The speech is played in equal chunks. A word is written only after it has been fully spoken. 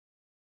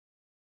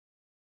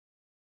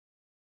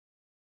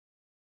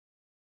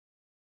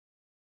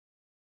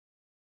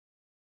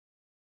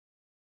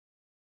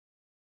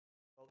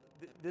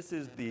This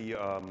is the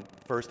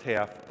first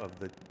half of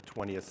the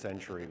 20th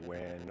century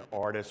when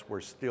artists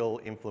were still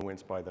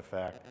influenced by the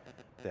fact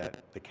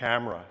that the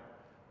camera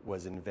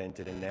was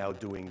invented and now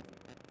doing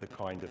the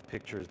kind of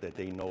pictures that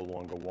they no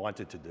longer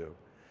wanted to do.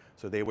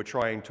 So they were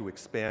trying to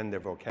expand their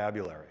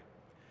vocabulary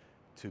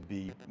to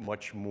be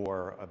much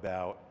more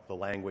about the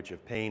language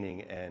of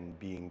painting and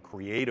being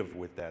creative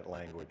with that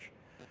language.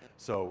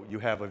 So you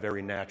have a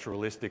very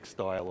naturalistic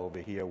style over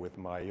here with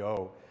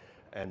Maillot,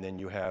 and then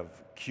you have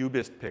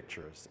cubist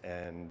pictures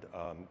and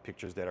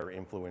pictures that are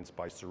influenced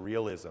by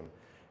surrealism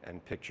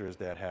and pictures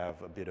that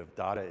have a bit of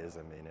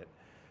Dadaism in it.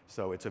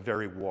 So it's a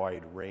very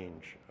wide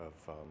range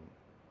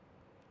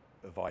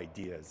of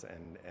ideas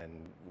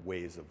and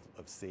ways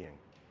of seeing.